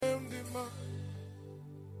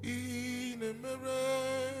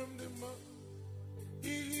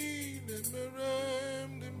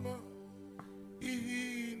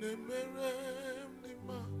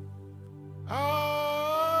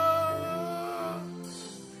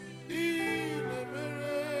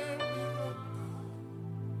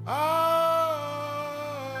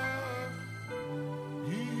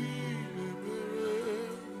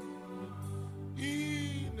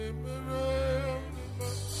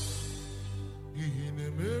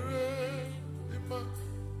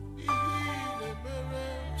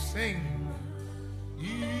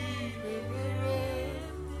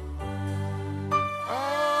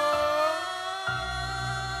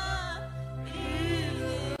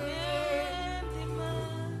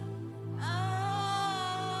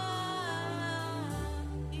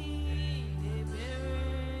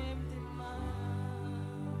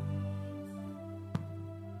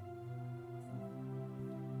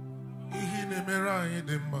You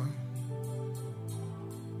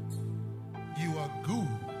are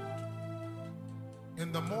good.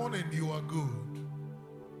 In the morning, you are good.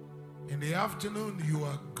 In the afternoon, you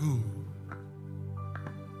are good.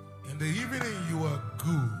 In the evening, you are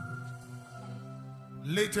good.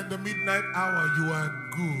 Late in the midnight hour, you are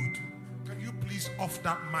good. Can you please off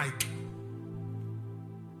that mic?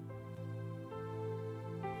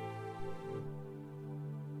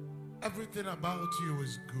 Everything about you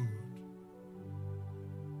is good.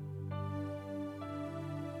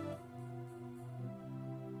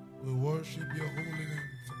 We worship your holy name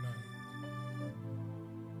tonight.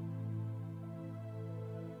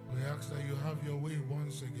 We ask that you have your way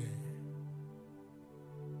once again.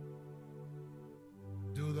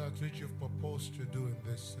 Do that which you've proposed to do in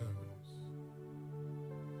this service.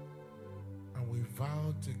 And we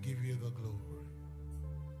vow to give you the glory.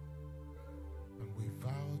 And we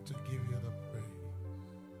vow to give you the praise.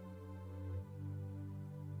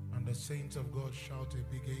 And the saints of God shout a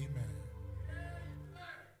big amen.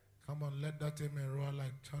 Come on, let that amen roar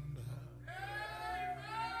like thunder.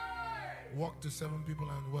 Walk to 7 people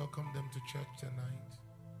and welcome them to church tonight.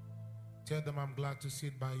 Tell them I'm glad to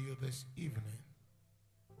sit by you this evening.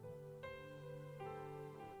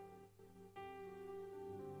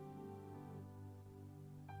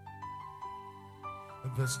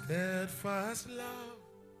 The steadfast love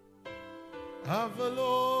of the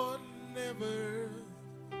Lord never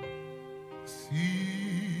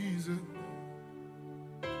ceases.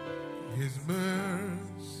 His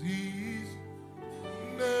mercies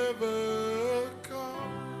never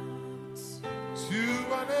comes to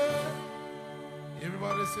an end.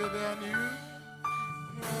 Everybody say they are new.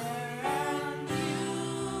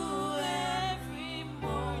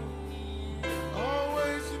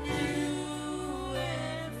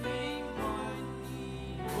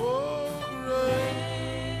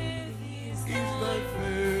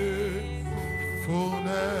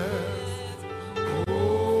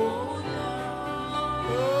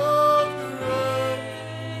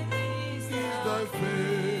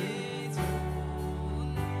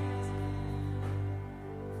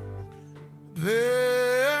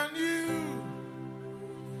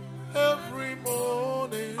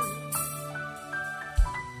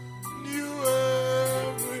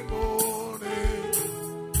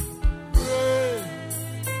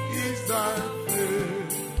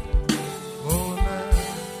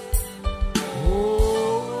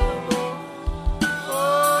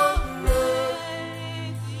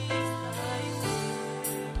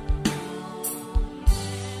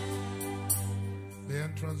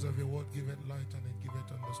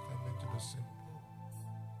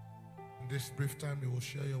 Brief time we will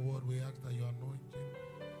share your word. We ask that your anointing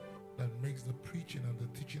that makes the preaching and the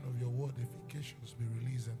teaching of your word efficacious be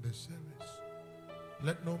released in this service.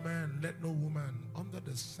 Let no man, let no woman under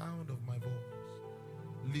the sound of my voice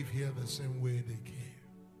live here the same way they came.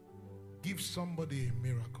 Give somebody a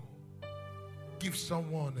miracle. Give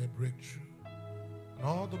someone a breakthrough. And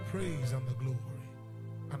all the praise and the glory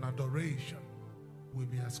and adoration will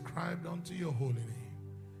be ascribed unto your holy name.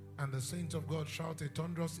 And the saints of God shout a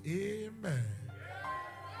thunderous amen.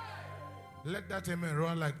 Let that amen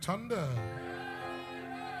roar like thunder.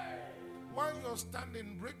 While you're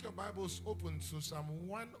standing, break your Bibles open to Psalm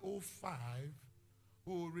 105.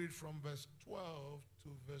 We will read from verse 12 to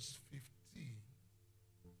verse 15.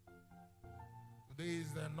 Today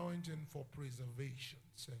is the anointing for preservation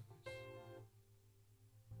service.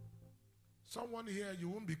 Someone here, you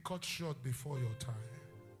won't be cut short before your time.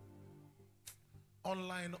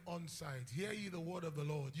 Online, on-site, hear ye the word of the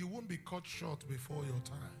Lord. You won't be cut short before your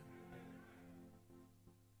time.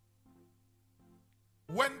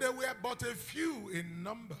 When there were but a few in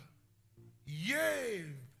number, yea,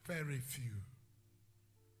 very few,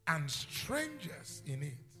 and strangers in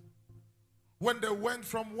it, when they went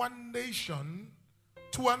from one nation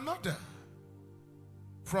to another,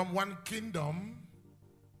 from one kingdom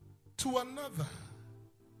to another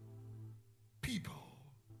people,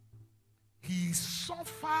 he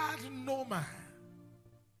suffered no man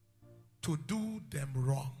to do them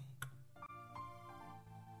wrong.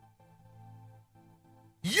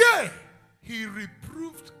 Yea, he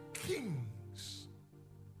reproved kings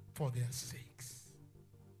for their sakes,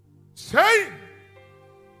 saying,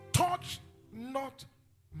 touch not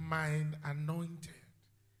mine anointed,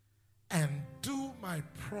 and do my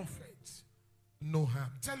prophets no harm.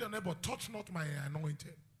 Tell your neighbor, touch not my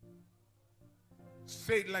anointed.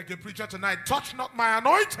 Say it like a preacher tonight, touch not my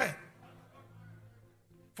anointed.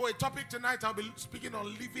 For a topic tonight, I'll be speaking on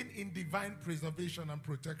living in divine preservation and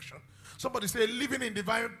protection. Somebody say, living in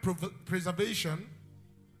divine preservation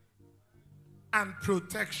and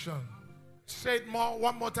protection. Say it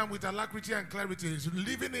one more time with alacrity and clarity. It's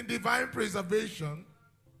living in divine preservation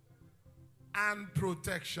and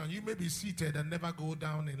protection. You may be seated and never go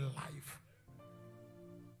down in life.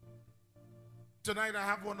 Tonight I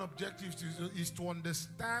have one objective is to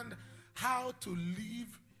understand how to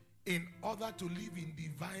live in order to live in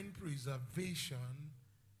divine preservation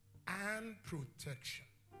and protection.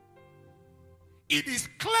 It is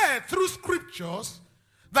clear through scriptures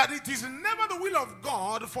that it is never the will of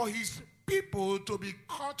God for his people to be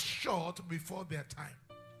cut short before their time.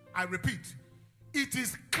 I repeat, it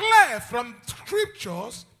is clear from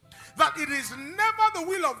scriptures that it is never the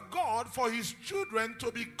will of God for his children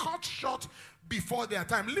to be cut short before their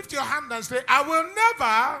time. Lift your hand and say, I will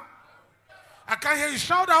never, I can't hear you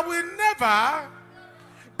shout, I will never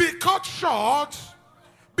be cut short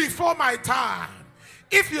before my time.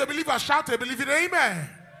 If you believe, I shout, I believe it, amen.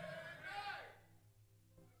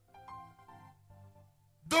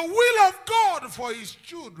 The will of God for his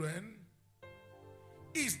children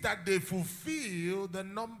is that they fulfill the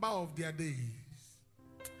number of their days.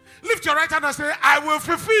 Lift your right hand and say, I will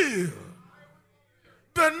fulfill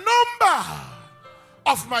the number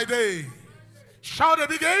of my days. Shout a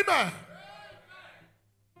big amen.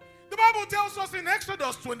 The Bible tells us in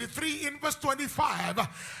Exodus 23 in verse 25,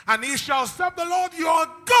 and he shall serve the Lord your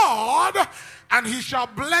God, and he shall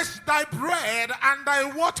bless thy bread and thy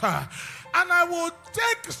water, and I will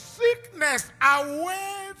take sickness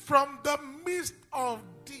away from the midst of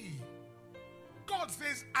thee. God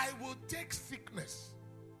says, I will take sickness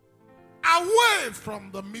away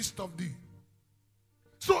from the midst of thee.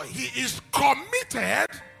 So he is committed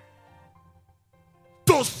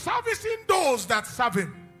to servicing those that serve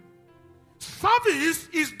him. Service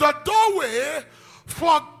is the doorway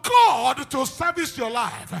for God to service your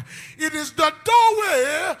life. It is the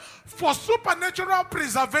doorway for supernatural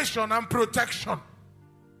preservation and protection.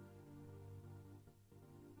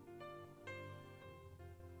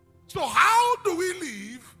 So how do we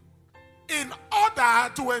live in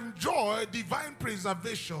order to enjoy divine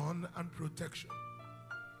preservation and protection?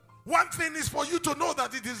 One thing is for you to know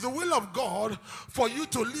that it is the will of God for you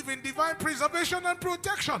to live in divine preservation and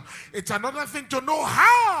protection. It's another thing to know,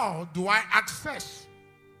 how do I access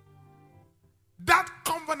that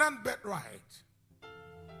covenant birthright?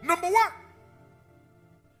 Number one,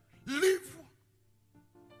 live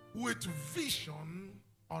with vision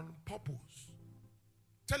on purpose.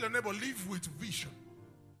 Tell your neighbor, live with vision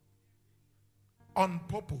on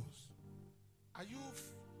purpose. Are you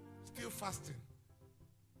still fasting?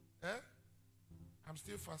 I'm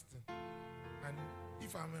still fasting. And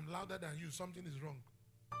if I'm louder than you, something is wrong.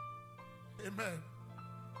 Amen.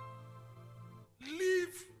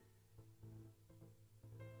 Live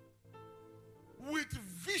with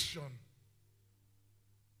vision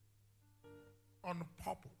on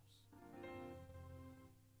purpose.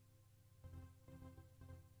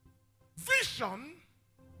 Vision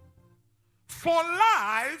for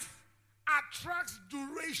life attracts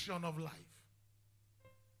duration of life.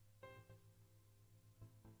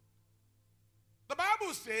 The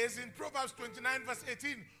Bible says in Proverbs 29 verse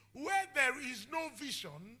 18, where there is no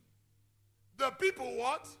vision, the people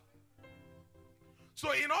what?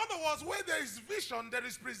 So in other words, where there is vision, there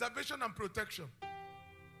is preservation and protection.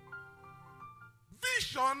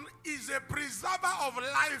 Vision is a preserver of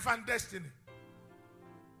life and destiny.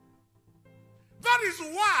 That is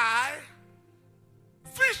why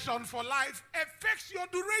vision for life affects your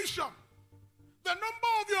duration. The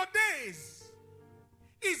number of your days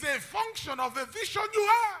is a function of the vision you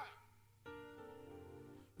have.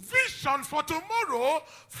 Vision for tomorrow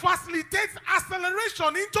facilitates acceleration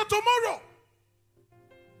into tomorrow.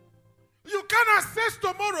 You can't access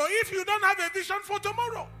tomorrow if you don't have a vision for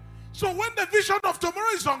tomorrow. So when the vision of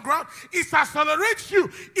tomorrow is on ground, it accelerates you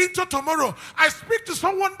into tomorrow. I speak to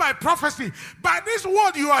someone by prophecy. By this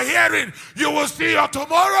word you are hearing, you will see your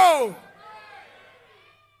tomorrow.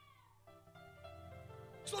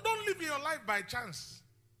 So don't live your life by chance.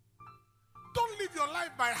 Don't live your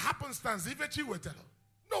life by happenstance.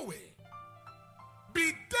 No way.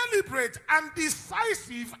 Be deliberate and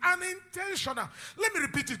decisive and intentional. Let me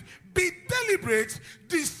repeat it. Be deliberate,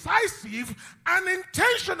 decisive, and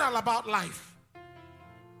intentional about life.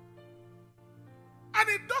 And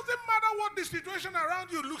it doesn't matter what the situation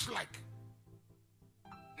around you looks like.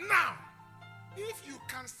 Now, if you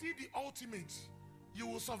can see the ultimate, you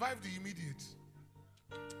will survive the immediate.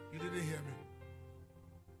 You didn't hear me.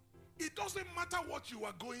 It doesn't matter what you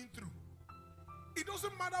are going through. It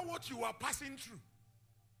doesn't matter what you are passing through.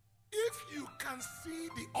 If you can see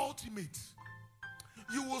the ultimate,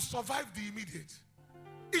 you will survive the immediate.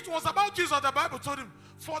 It was about Jesus. The Bible told him,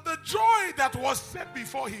 for the joy that was set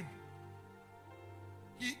before him,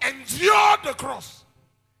 He endured the cross,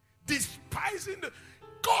 despising the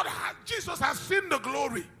Jesus has seen the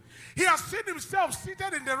glory. He has seen himself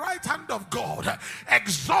seated in the right hand of God,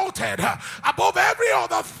 exalted above every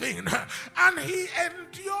other thing, and he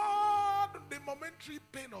endured the momentary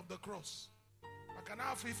pain of the cross.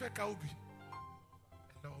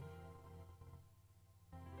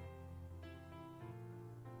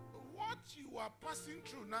 What you are passing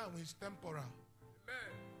through now is temporal.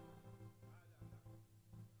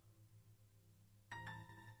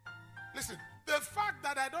 Listen, the fact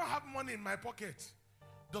that I don't have money in my pocket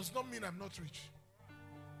does not mean I'm not rich.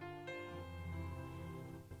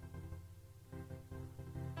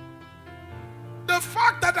 The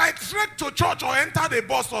fact that I trek to church or enter the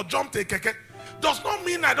bus or jump a keke does not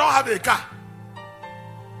mean I don't have a car.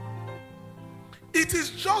 It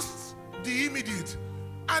is just the immediate.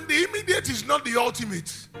 And the immediate is not the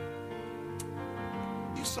ultimate.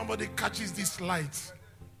 If somebody catches this light,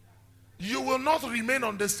 you will not remain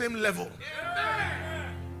on the same level.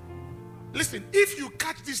 Listen, if you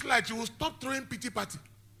catch this light, you will stop throwing pity party.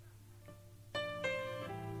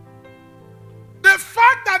 The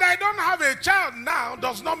fact that I don't have a child now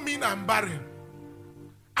does not mean I'm barren.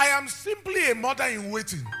 I am simply a mother in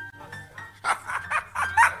waiting.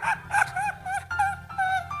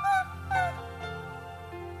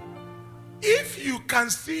 If you can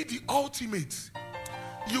see the ultimate,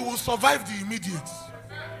 you will survive the immediate.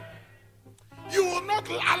 You will not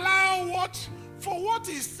allow what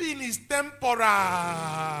is seen is temporal.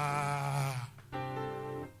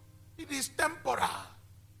 It is temporal.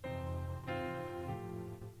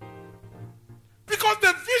 Because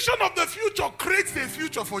the vision of the future creates a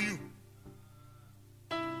future for you.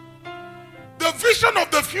 The vision of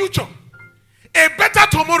the future, a better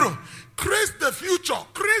tomorrow, creates the future,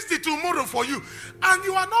 creates the tomorrow for you. And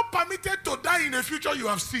you are not permitted to die in a future you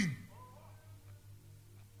have seen.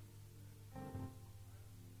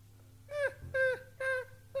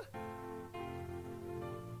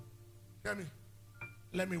 Hear me.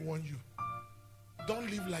 Let me warn you. Don't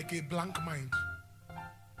live like a blank mind.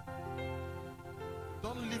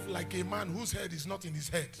 Don't live like a man whose head is not in his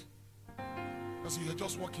head. Because you're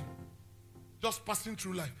just walking, just passing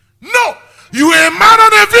through life. No! You are a man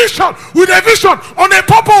on a vision, with a vision, on a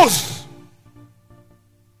purpose.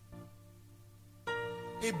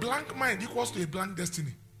 A blank mind equals to a blank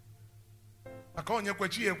destiny.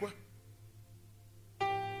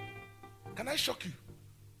 Can I shock you?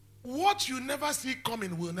 What you never see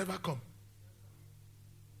coming will never come.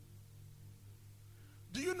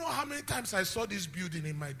 Do you know how many times I saw this building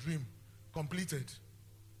in my dream completed?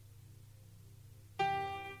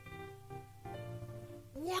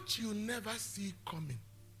 What you never see coming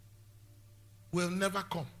will never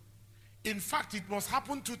come. In fact, it must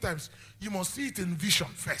happen 2 times. You must see it in vision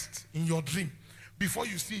first, in your dream, before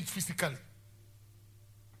you see it physically.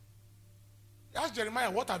 Ask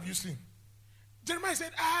Jeremiah, what have you seen? Jeremiah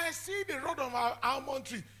said, I see the rod of our almond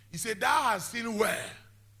tree. He said, thou hast seen where?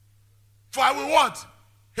 For I will what?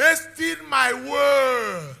 Hasten my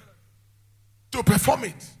word to perform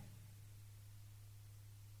it.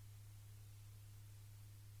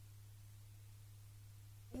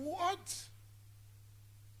 What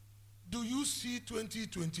do you see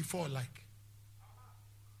 2024 like?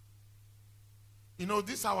 You know,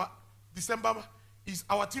 this our December is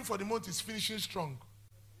our team for the month is finishing strong.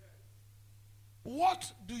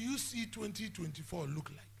 What do you see 2024 look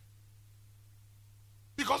like?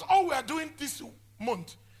 Because all we are doing this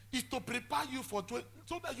month is to prepare you for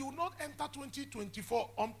so that you will not enter 2024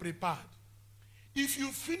 unprepared. If you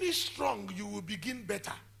finish strong, you will begin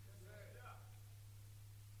better.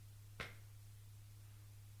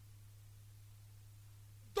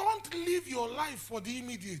 Don't live your life for the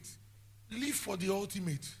immediate. Live for the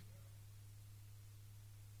ultimate.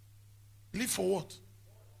 Live for what?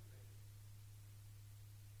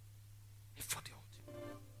 Live for the ultimate.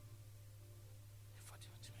 Live for the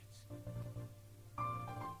ultimate.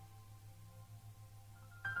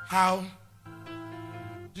 How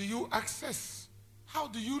do you access? How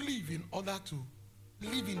do you live in order to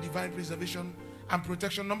live in divine preservation and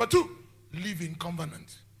protection? Number 2, live in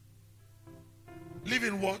covenant. Live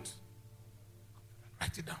in what?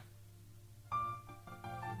 Write it down.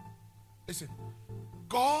 Listen,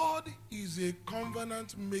 God is a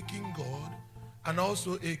covenant-making God and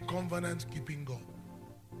also a covenant-keeping God.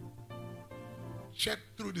 Check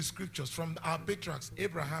through the scriptures from our patriarchs,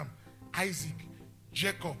 Abraham, Isaac,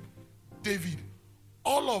 Jacob, David.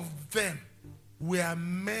 All of them were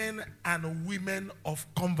men and women of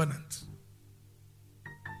covenant.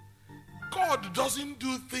 God doesn't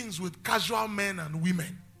do things with casual men and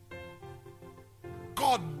women.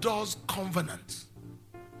 God does covenant.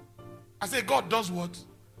 I say God does what?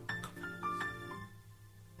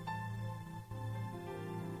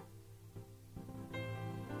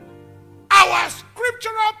 Our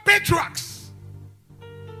scriptural patriarchs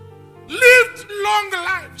lived long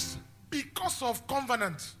lives because of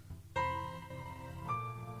covenant.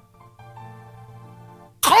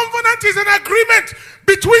 Covenant is an agreement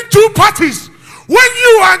between two parties. When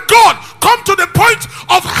you and God come to the point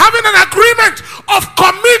of having an agreement of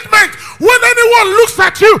commitment, when anyone looks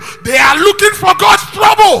at you, they are looking for God's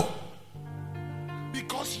trouble.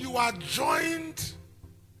 Because you are joined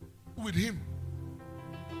with Him.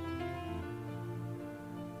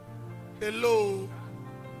 Hello.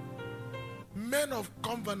 Men of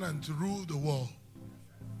covenant rule the world.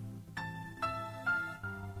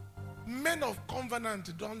 Men of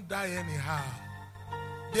covenant don't die anyhow.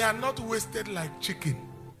 They are not wasted like chicken.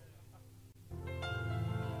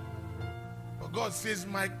 But God says,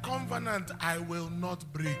 my covenant I will not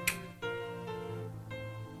break.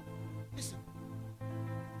 Listen,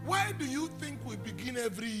 why do you think we begin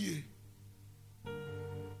every year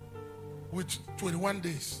with 21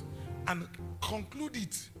 days and conclude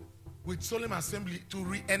it with solemn assembly to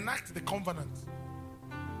reenact the covenant?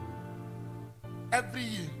 Every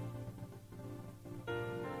year.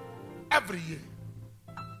 Every year.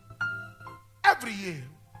 Every year.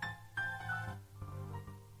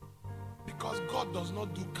 Because God does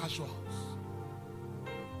not do casuals.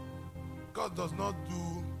 God does not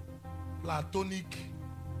do platonic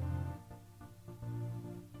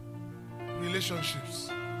relationships.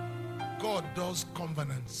 God does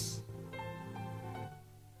covenants.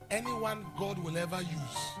 Anyone God will ever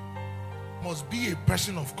use must be a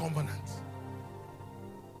person of covenant.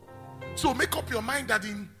 So make up your mind that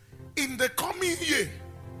in the coming year,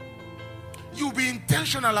 you'll be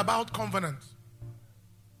intentional about covenant.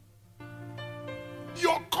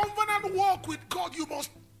 Your covenant walk with God, you must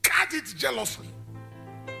guard it jealously.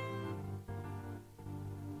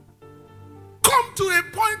 Come to a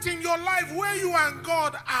point in your life where you and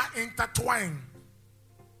God are intertwined.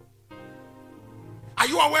 Are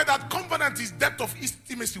you aware that covenant is depth of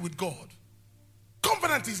intimacy with God?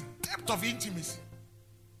 Covenant is depth of intimacy.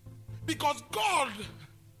 Because God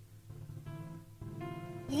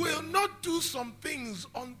will not do some things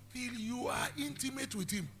until you are intimate with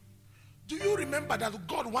Him. Do you remember that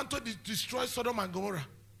God wanted to destroy Sodom and Gomorrah?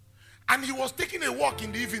 And He was taking a walk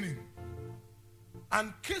in the evening.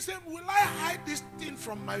 And Cain said, will I hide this thing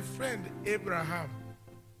from my friend Abraham?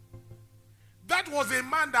 That was a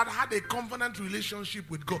man that had a covenant relationship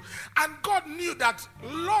with God. And God knew that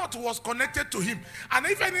Lot was connected to him. And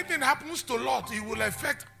if anything happens to Lot, it will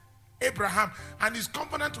affect Abraham. And his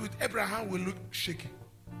covenant with Abraham will look shaky.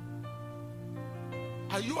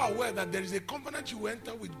 Are you aware that there is a covenant you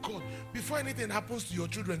enter with God? Before anything happens to your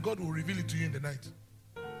children, God will reveal it to you in the night.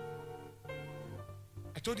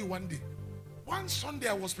 I told you one day. One Sunday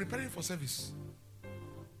I was preparing for service.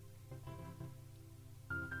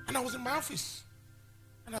 And I was in my office.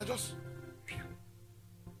 And I just,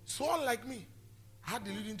 so unlike me, I had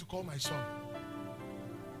the leading to call my son.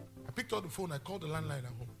 I picked up the phone. I called the landline at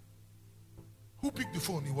home. Who picked the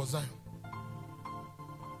phone? It was Zion.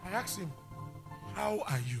 I asked him, how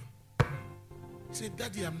are you? He said,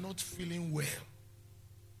 Daddy, I'm not feeling well.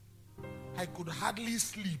 I could hardly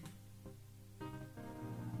sleep.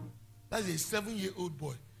 That's a 7-year-old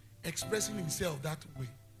boy expressing himself that way.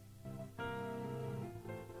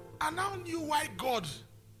 I now knew why God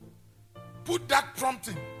put that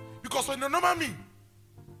prompting. Because when you know me,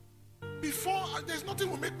 before, there's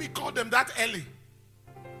nothing will make me call them that early.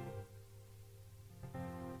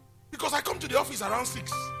 Because I come to the office around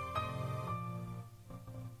 6.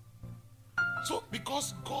 So,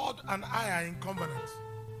 because God and I are in covenant,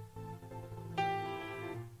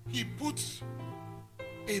 He puts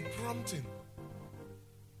a prompting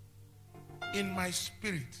in my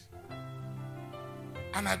spirit.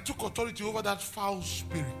 And I took authority over that foul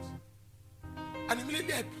spirit. And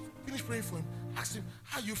immediately I finished praying for him. Asked him,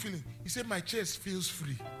 how are you feeling? He said, my chest feels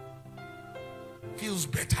free. Feels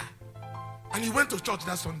better. And he went to church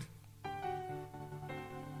that Sunday.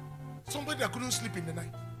 Somebody that couldn't sleep in the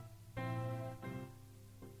night.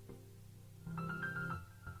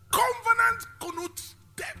 Covenant connotes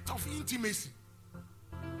depth of intimacy.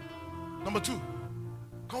 Number 2,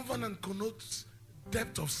 covenant connotes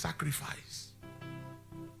depth of sacrifice.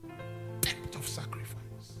 Depth of sacrifice.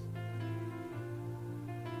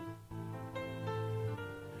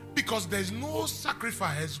 Because there's no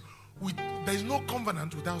sacrifice, there's no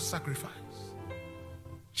covenant without sacrifice.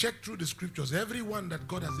 Check through the scriptures. Everyone that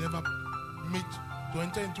God has ever made to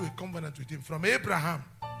enter into a covenant with Him, from Abraham,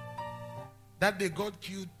 that day God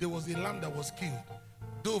killed, there was a lamb that was killed.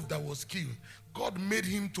 dove that was killed, God made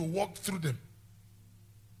him to walk through them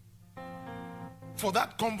for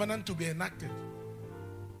that covenant to be enacted.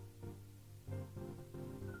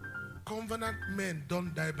 Covenant men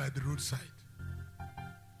don't die by the roadside.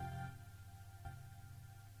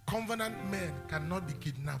 Covenant men cannot be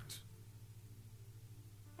kidnapped.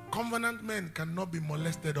 Covenant men cannot be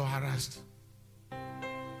molested or harassed.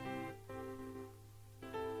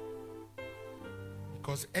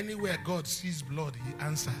 Because anywhere God sees blood, he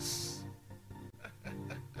answers.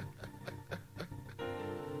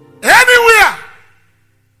 Anywhere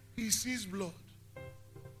he sees blood.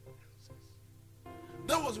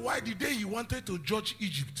 That was why the day he wanted to judge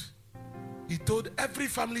Egypt, he told every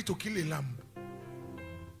family to kill a lamb.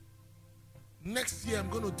 Next year, I'm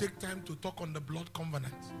going to take time to talk on the blood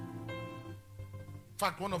covenant. In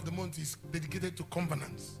fact, one of the months is dedicated to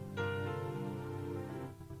covenants.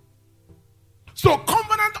 So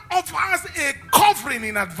covenant offers a covering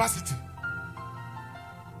in adversity.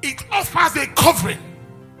 It offers a covering,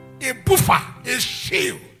 a buffer, a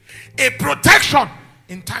shield, a protection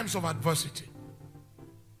in times of adversity.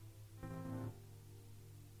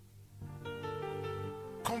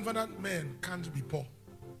 Covenant men can't be poor.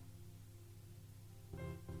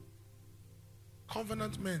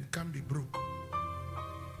 Covenant men can't be broke.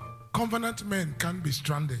 Covenant men can't be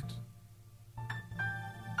stranded.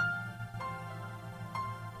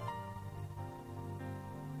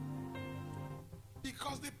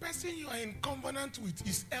 Because the person you are in covenant with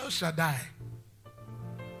is El Shaddai.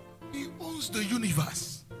 He owns the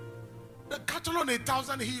universe. The cattle on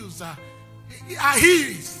 1,000 hills are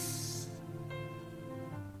his.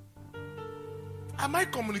 Am I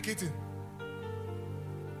communicating?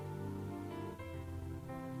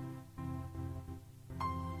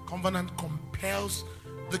 Covenant compels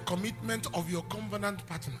the commitment of your covenant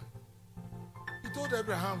partner. He told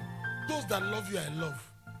Abraham, those that love you, I love.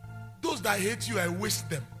 Those that hate you, I waste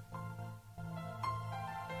them.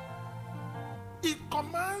 It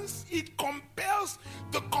commands, it compels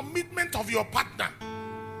the commitment of your partner.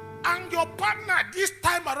 And your partner this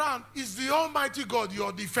time around is the Almighty God,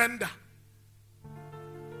 your defender.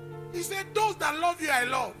 He said, those that love you, I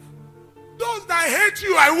love. Those that hate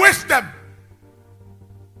you, I waste them.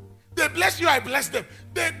 They bless you, I bless them.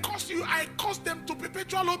 They curse you, I curse them to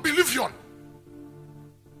perpetual oblivion.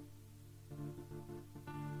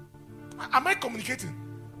 Am I communicating?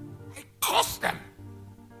 I curse them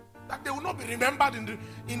that they will not be remembered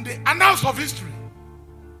in the annals of history.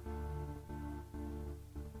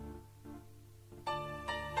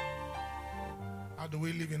 How do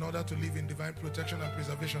we live in order to live in divine protection and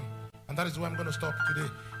preservation? And that is where I'm going to stop today.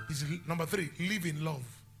 Is number 3, live in love.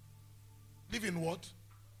 Live in what?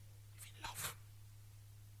 Live in love.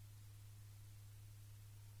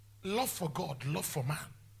 Love for God, love for man.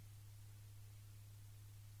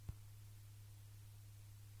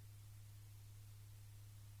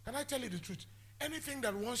 Can I tell you the truth? Anything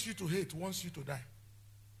that wants you to hate wants you to die.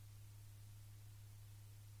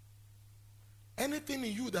 Anything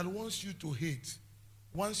in you that wants you to hate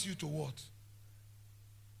wants you to what?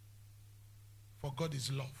 For God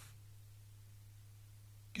is love.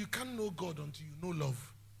 You can't know God until you know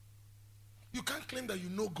love. You can't claim that you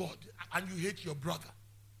know God and you hate your brother.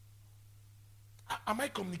 Am I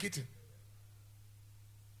communicating?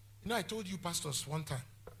 You know, I told you pastors one time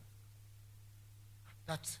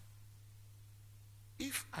that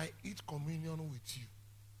if I eat communion with you,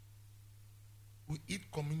 we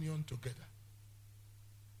eat communion together.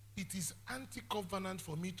 It is anti-covenant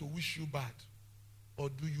for me to wish you bad or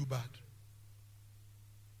do you bad.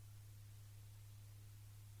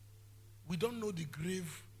 We don't know the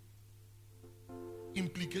grave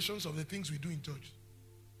implications of the things we do in church.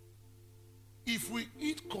 If we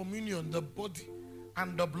eat communion, the body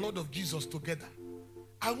and the blood of Jesus together,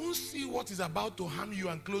 I won't see what is about to harm you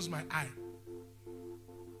and close my eye.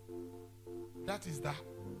 That is that.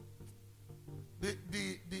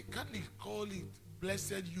 The Catholics call it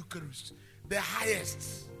Blessed Eucharist. The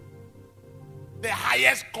highest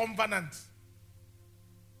covenant.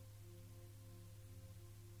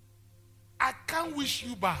 I can't wish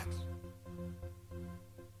you bad.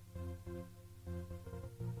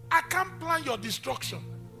 I can't plan your destruction.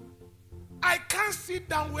 I can't sit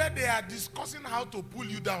down where they are discussing how to pull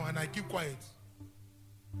you down and I keep quiet.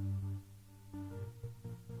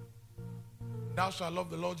 Thou shalt love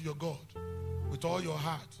the Lord your God with all your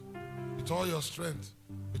heart, with all your strength,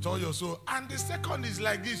 with all your soul. And the second is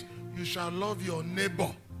like this: you shall love your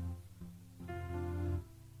neighbor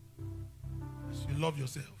as you love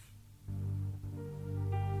yourself.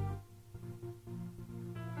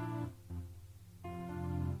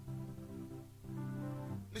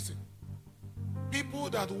 Listen, people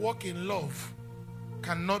that walk in love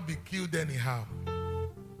cannot be killed anyhow.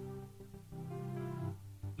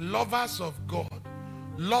 Lovers of God,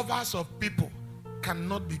 lovers of people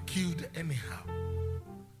cannot be killed anyhow.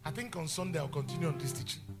 I think on Sunday I'll continue on this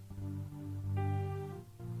teaching.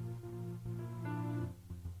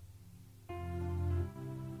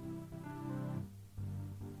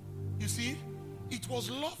 You see, it was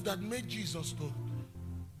love that made Jesus to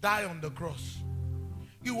die on the cross.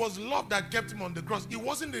 It was love that kept him on the cross. It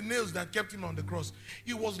wasn't the nails that kept him on the cross.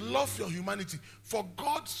 It was love for humanity. For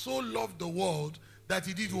God so loved the world that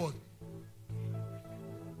he did what?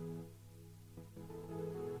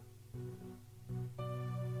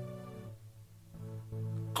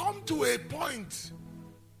 Come to a point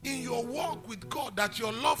in your walk with God that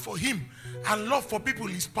your love for him and love for people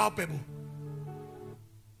is palpable.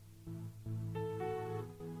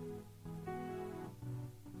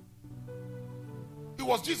 It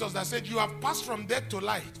was Jesus that said, you have passed from death to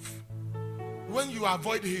life when you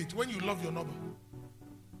avoid hate, when you love your neighbor.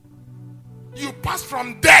 You pass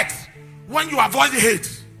from death when you avoid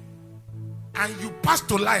hate, and you pass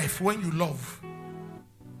to life when you love.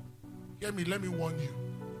 Hear me, let me warn you.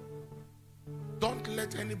 Don't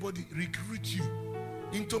let anybody recruit you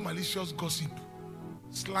into malicious gossip,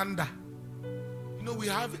 slander. You know, we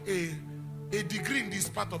have a degree in this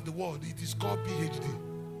part of the world. It is called PhD.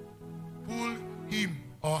 Pull him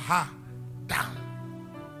or her down.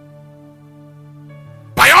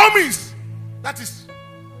 By all means, that is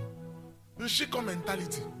Nshiko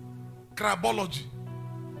mentality, crabology.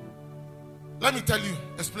 Let me tell you,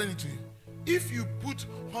 explain it to you. If you put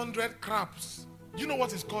 100 crabs, you know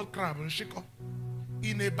what is called crab, Nshiko,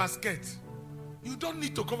 in a basket, you don't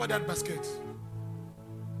need to cover that basket.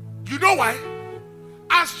 You know why?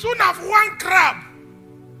 As soon as one crab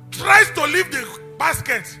tries to leave the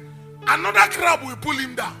basket, another crab will pull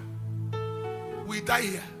him down. We die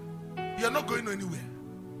here. You are not going anywhere.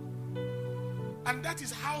 And that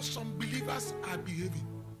is how some believers are behaving.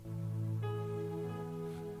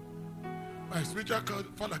 My spiritual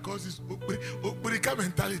father calls this Okurika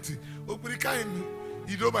mentality. Okurika in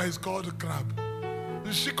Idoma is called crab.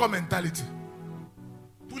 Nshiko mentality.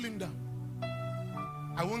 Pull him down.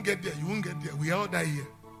 I won't get there. You won't get there. We all die here.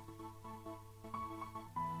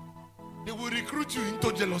 They will recruit you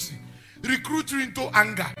into jealousy, recruit you into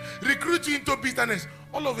anger, recruit you into bitterness.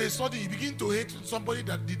 All of a sudden, you begin to hate somebody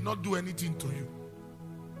that did not do anything to you.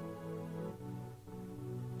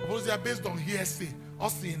 Because they are based on hearsay, or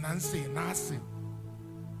saying and saying, and saying.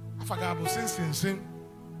 I forgot about sin.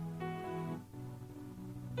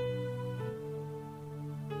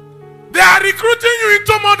 They are recruiting you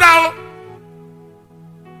into murder.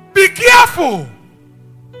 Be careful.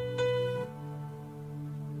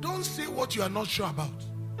 Don't say what you are not sure about.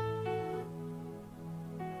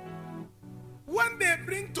 When they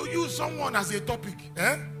bring to you someone as a topic,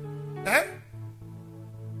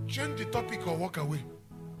 change the topic or walk away.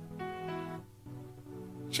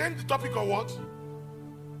 Change the topic or what?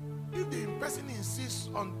 If the person insists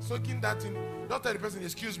on soaking that in, don't tell the person,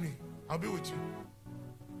 excuse me, I'll be with you.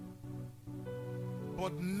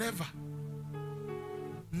 But never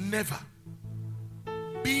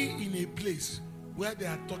be in a place where they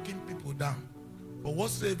are talking people down. But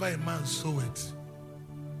whatsoever a man soweth,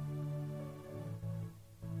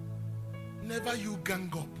 never you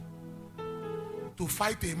gang up to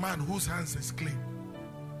fight a man whose hands is clean.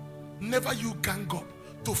 Never you gang up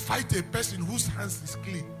to fight a person whose hands is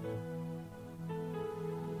clean.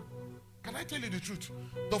 Can I tell you the truth?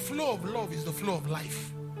 The flow of love is the flow of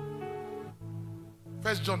life.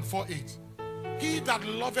 1 John 4:8. He that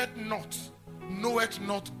loveth not knoweth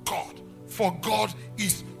not God, for God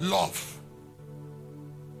is love.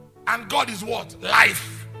 And God is what?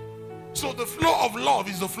 Life. So the flow of love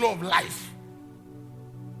is the flow of life.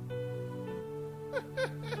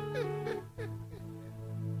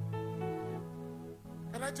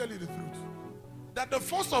 Can I tell you the truth? That the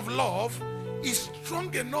force of love is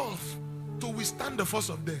strong enough to withstand the force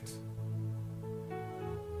of death.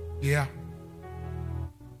 Yeah.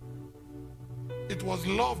 It was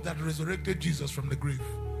love that resurrected Jesus from the grave.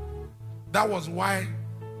 That was why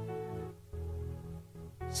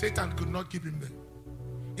Satan could not keep him there.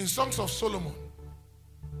 In Songs of Solomon,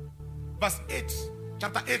 verse 8,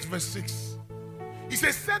 chapter 8, verse 6, he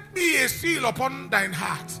says, set me a seal upon thine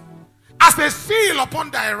heart, as a seal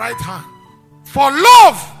upon thy right hand. For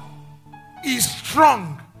love is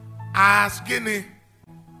strong as Guinea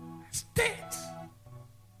state.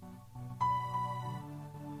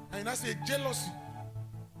 And I say jealousy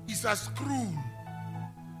is as cruel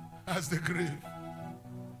as the grave.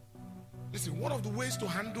 Listen, one of the ways to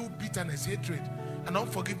handle bitterness, hatred, and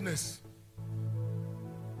unforgiveness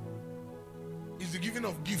is the giving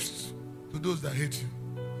of gifts to those that hate you.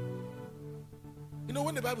 You know,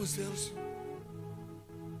 when the Bible tells you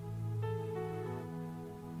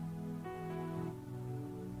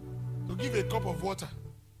to give a cup of water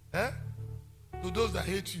to those that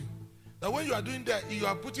hate you, that when you are doing that, you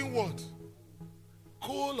are putting what?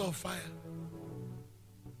 Coal of fire.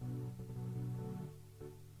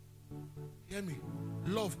 Hear me.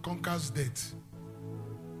 Love conquers death.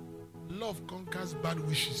 Love conquers bad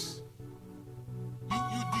wishes.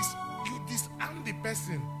 You disarm the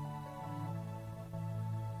person.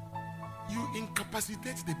 You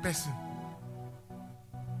incapacitate the person.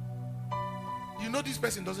 You know this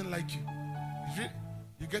person doesn't like you.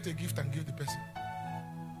 You get a gift and give the person.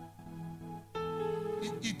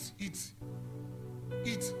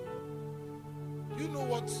 You know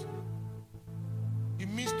what it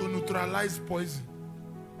means to neutralize poison?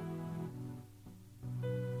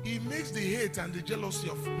 It makes the hate and the jealousy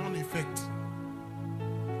of non-effect.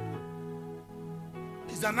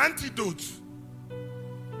 It's an antidote.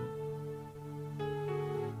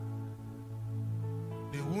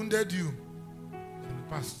 They wounded you in the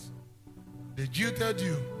past. They jilted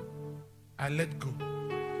you. I let go.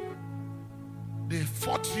 They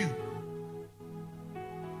fought you.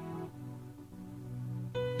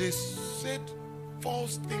 They said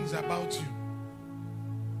false things about you.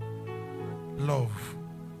 Love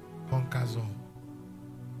conquers all.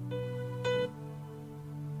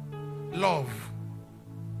 Love.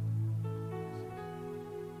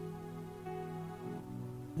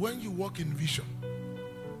 When you walk in vision,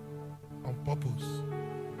 on purpose,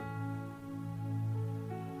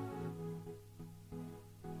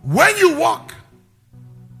 when you walk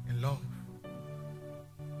in love,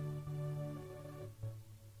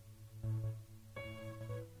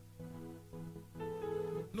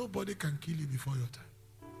 nobody can kill you before your time.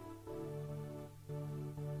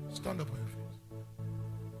 Stand up on your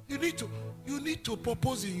feet. You need to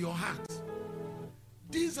purpose in your heart.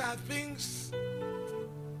 These are things.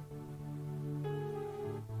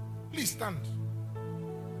 Please stand.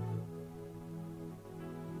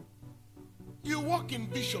 You walk in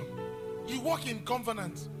vision. You walk in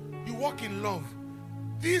covenant. You walk in love.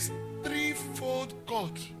 This threefold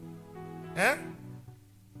cord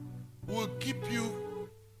will keep you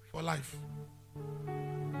for life.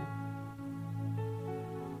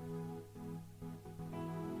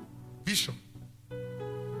 Vision,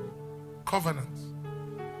 covenant,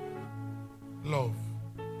 love.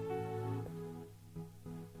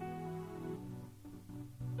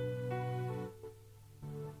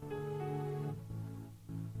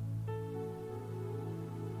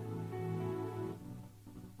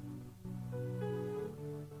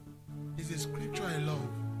 It's a scripture I love.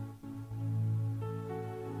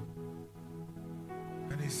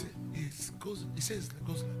 And it says like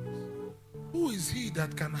this. Who is he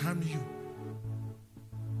that can harm you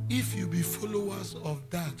if you be followers of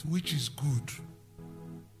that which is good?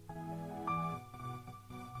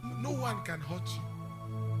 No one can hurt you.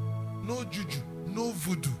 No juju, no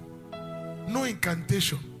voodoo, no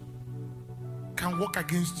incantation can work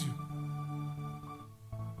against you.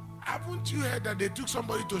 Haven't you heard that they took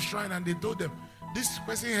somebody to a shrine and they told them, this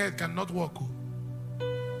person's head cannot walk?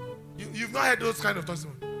 You've not heard those kind of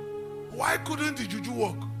testimony. Why couldn't the juju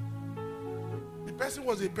walk? The person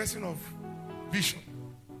was a person of vision,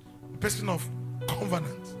 a person of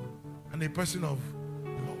covenant, and a person of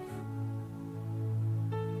love.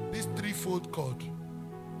 This threefold cord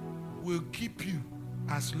will keep you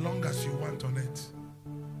as long as you want on it.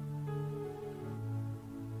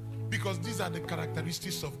 Because these are the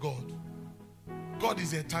characteristics of God. God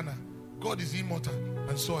is eternal. God is immortal.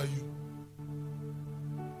 And so are you.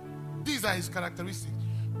 These are his characteristics.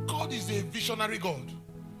 God is a visionary God.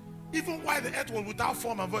 Even while the earth was without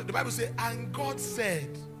form and void, the Bible says, and God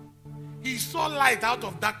said, he saw light out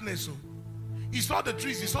of darkness. He saw the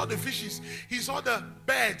trees, he saw the fishes, he saw the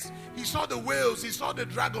birds, he saw the whales, he saw the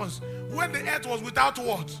dragons. When the earth was without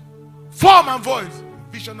what? Form and void.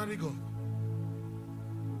 Visionary God.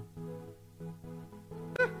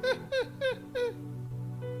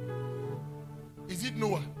 Is it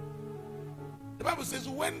Noah? The Bible says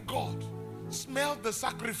when God smelled the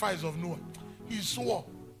sacrifice of Noah, he swore.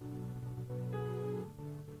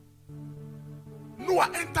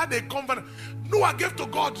 Noah entered a covenant. Noah gave to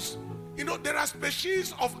God. You know, there are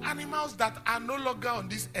species of animals that are no longer on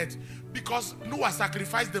this earth because Noah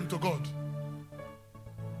sacrificed them to God.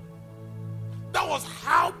 That was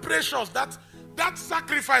how precious that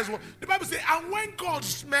sacrifice was. The Bible says, and when God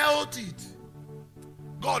smelled it,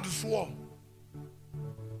 God swore.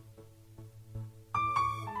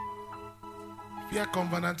 Fear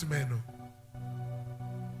covenant men.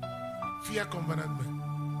 Fear covenant men.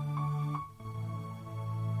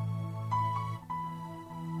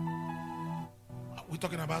 Are we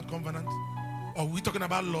talking about covenant? Or are we talking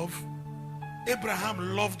about love?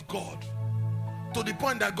 Abraham loved God to the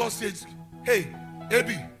point that God says, hey,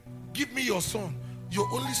 Abi, give me your son, your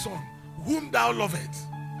only son, whom thou lovest.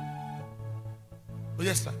 Oh,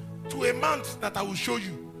 yes, sir. To a mount that I will show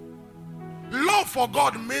you. Love for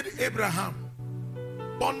God made Abraham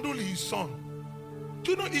bundle his son.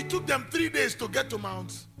 Do you know it took them 3 days to get to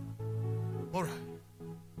Mount Moriah,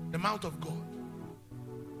 the Mount of God.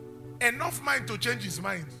 Enough mind to change his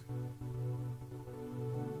mind.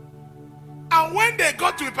 And when they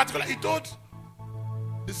got to a particular, he told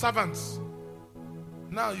the servants,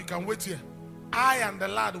 now you can wait here. I and the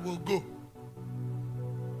lad will go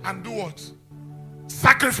and do what?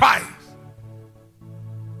 Sacrifice.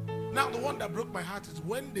 Now the one that broke my heart is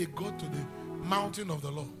when they got to the mountain of the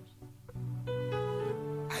Lord.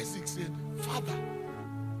 Isaac said, Father,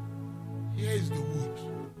 here is the wood.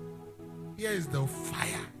 Here is the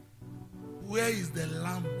fire. Where is the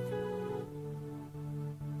lamb?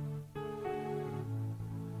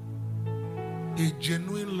 A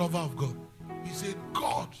genuine lover of God. He said,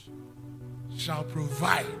 God shall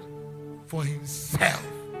provide for himself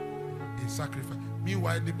a sacrifice.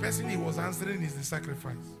 Meanwhile, the person he was answering is the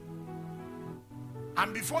sacrifice.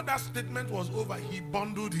 And before that statement was over, he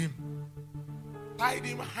bundled him, tied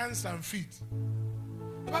him hands and feet.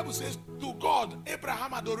 The Bible says, to God,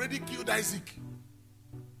 Abraham had already killed Isaac.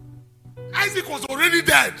 Isaac was already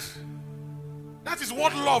dead. That is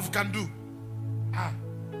what love can do.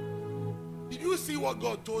 Did you see what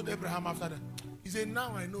God told Abraham after that? He said,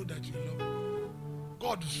 now I know that you love me.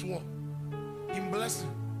 God swore in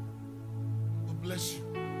blessing will bless you.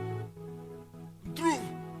 Through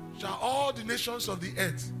shall all the nations of the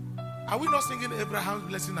earth. Are we not singing Abraham's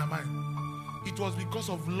blessing, am I? It was because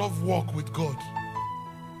of love walk with God.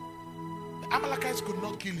 The Amalekites could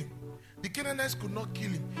not kill him. The Canaanites could not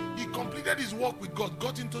kill him. He completed his work with God,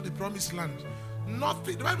 got into the promised land.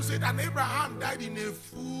 Nothing. The Bible said, and Abraham died in a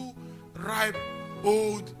full, ripe,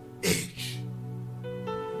 old age.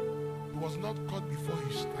 He was not caught before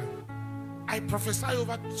his time. I prophesy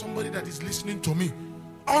over somebody that is listening to me,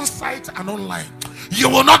 on site and online. You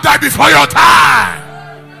will not die before your time.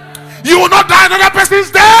 You will not die another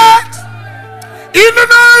person's death. In the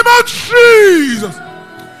name of Jesus.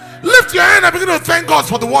 Lift your hand and begin to thank God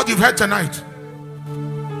for the word you've heard tonight.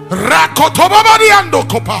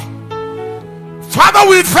 Father,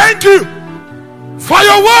 we thank you for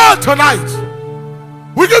your word tonight.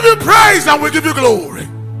 We give you praise and we give you glory.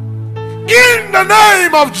 In the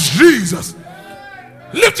name of Jesus.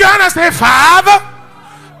 Lift your hand and say, Father,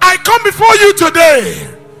 I come before you today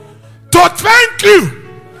to thank you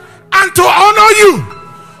and to honor you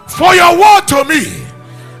for your word to me.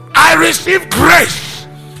 I receive grace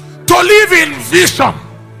to live in vision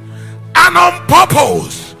and on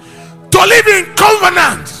purpose, to live in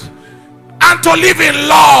covenant and to live in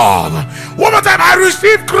love. One more time, I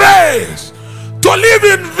receive grace to live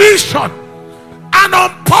in vision and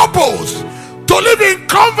on purpose, to live in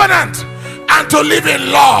covenant and to live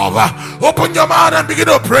in love. Open your mouth and begin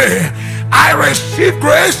to pray. I receive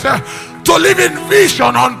grace to live in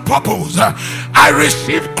vision on purpose. I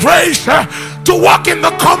receive grace to walk in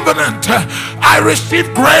the covenant. I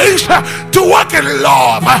receive grace to walk in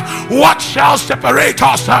love. What shall separate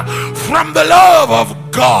us from the love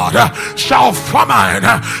of God? Shall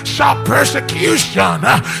famine, shall persecution,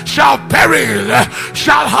 shall peril,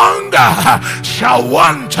 shall hunger, shall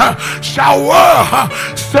want, shall war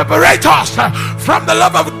separate us from the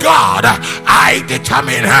love of God? I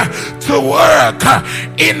determine to work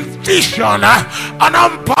in vision and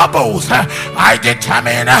on purpose. I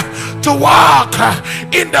determine to walk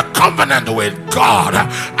in the covenant with God.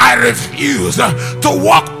 I refuse to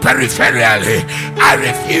walk peripherally. I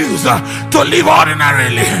refuse to live ordinarily.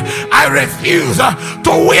 I refuse to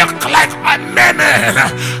walk like a man.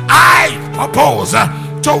 I propose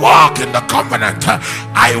to walk in the covenant.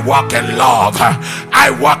 I walk in love.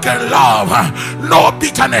 I walk in love. No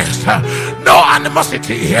bitterness, no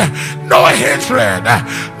animosity, no hatred,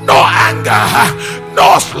 no anger,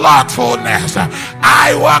 no slothfulness.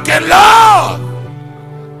 I walk in love.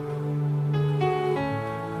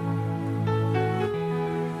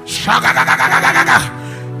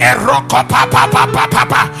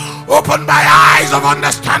 Open my eyes of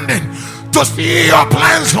understanding to see your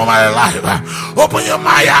plans for my life. Open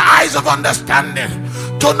my eyes of understanding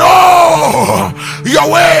to know your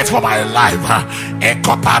way for my life.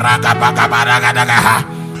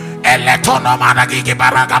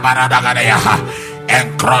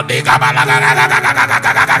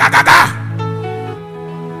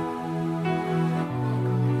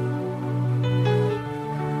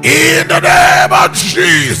 In the name of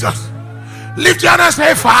Jesus. Lift your hand and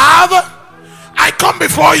say, Father, I come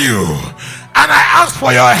before you and I ask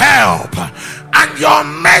for your help and your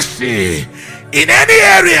mercy in any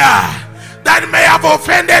area that may have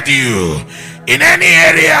offended you, in any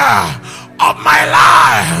area of my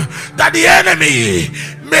life that the enemy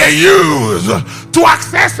may use to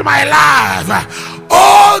access my life.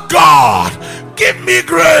 Oh God, give me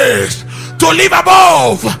grace to live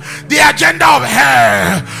above the agenda of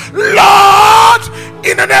hell. Lord,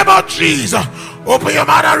 in the name of Jesus, open your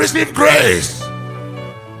mouth and receive grace.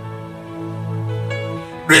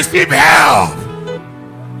 Receive help.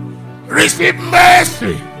 Receive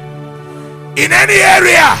mercy. In any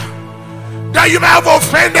area that you may have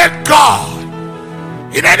offended God,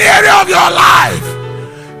 in any area of your life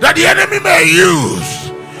that the enemy may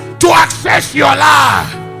use to access your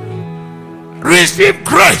life, receive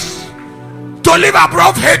grace to live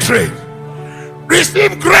above hatred.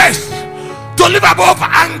 Receive grace to live above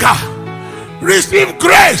anger. Receive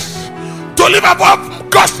grace to live above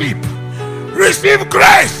gossip. Receive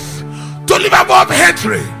grace to live above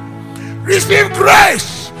hatred. Receive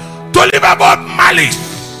grace to live above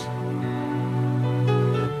malice.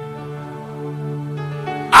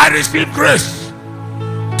 I receive grace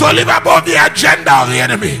to live above the agenda of the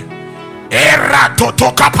enemy.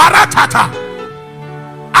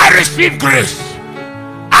 I receive grace.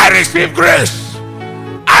 I receive grace.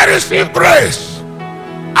 I receive grace.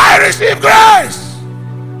 I receive grace.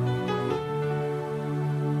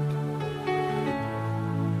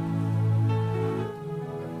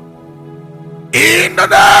 In the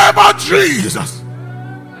name of Jesus.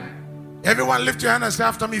 Everyone lift your hand and say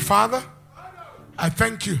after me, Father, I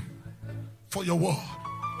thank you for your word.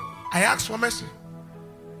 I ask for mercy.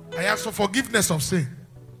 I ask for forgiveness of sin.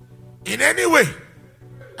 In any way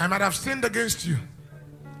I might have sinned against you,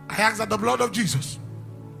 I ask that the blood of Jesus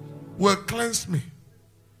will cleanse me,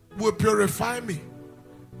 will purify me,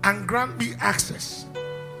 and grant me access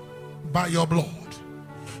by your blood.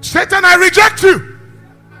 Satan, I reject you.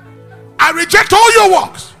 I reject all your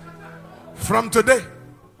works. From today,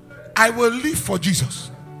 I will live for Jesus.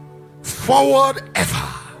 Forward ever,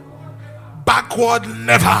 backward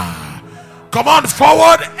never. Come on,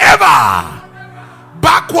 forward ever,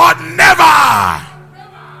 backward never.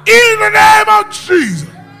 In the name of Jesus.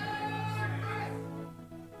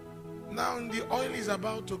 Now the oil is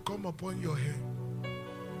about to come upon your head.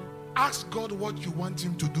 Ask God what you want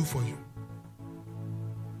him to do for you.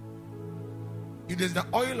 It is the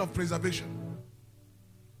oil of preservation.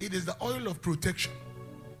 It is the oil of protection.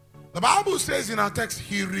 The Bible says in our text,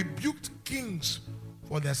 he rebuked kings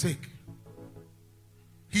for their sake.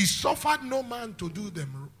 He suffered no man to do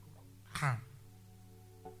them harm.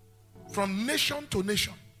 From nation to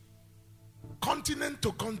nation, continent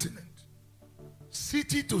to continent,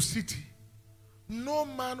 city to city, no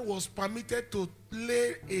man was permitted to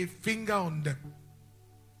lay a finger on them.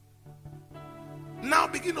 Now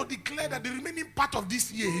begin to declare that the remaining part of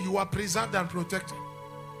this year you are preserved and protected.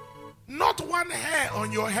 Not one hair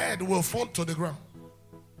on your head will fall to the ground.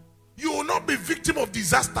 You will not be victim of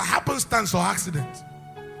disaster, happenstance, or accident.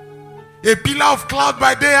 A pillar of cloud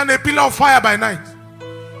by day and a pillar of fire by night.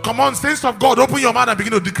 Come on, saints of God, open your mouth and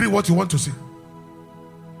begin to decree what you want to see.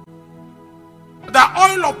 The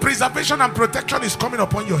oil of preservation and protection is coming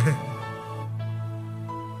upon your head.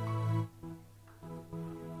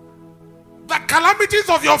 The calamities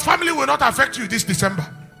of your family will not affect you this December.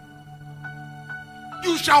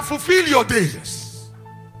 You shall fulfill your days.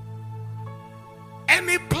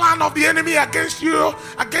 Any plan of the enemy against you,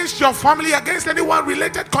 against your family, against anyone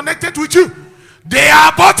related, connected with you, they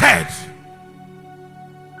are aborted.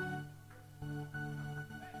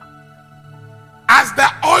 As the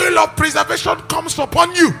oil of preservation comes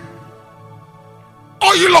upon you,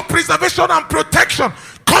 oil of preservation and protection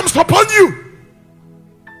comes upon you,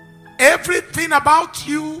 everything about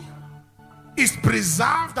you is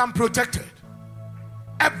preserved and protected.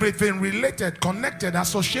 Everything related, connected,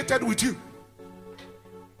 associated with you.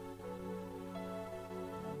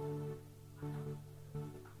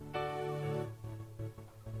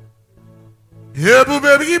 Get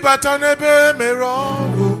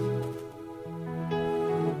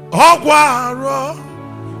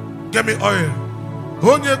me oil.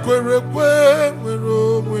 Onye kwere kwe nwere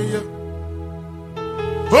onwe ya.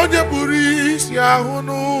 Onye buru isi ahụ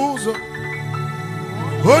n'ụzọ.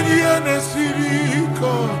 Onye ihe na-esiri ike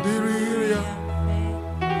ọ dịrị ya.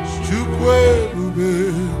 Chukwu ebube.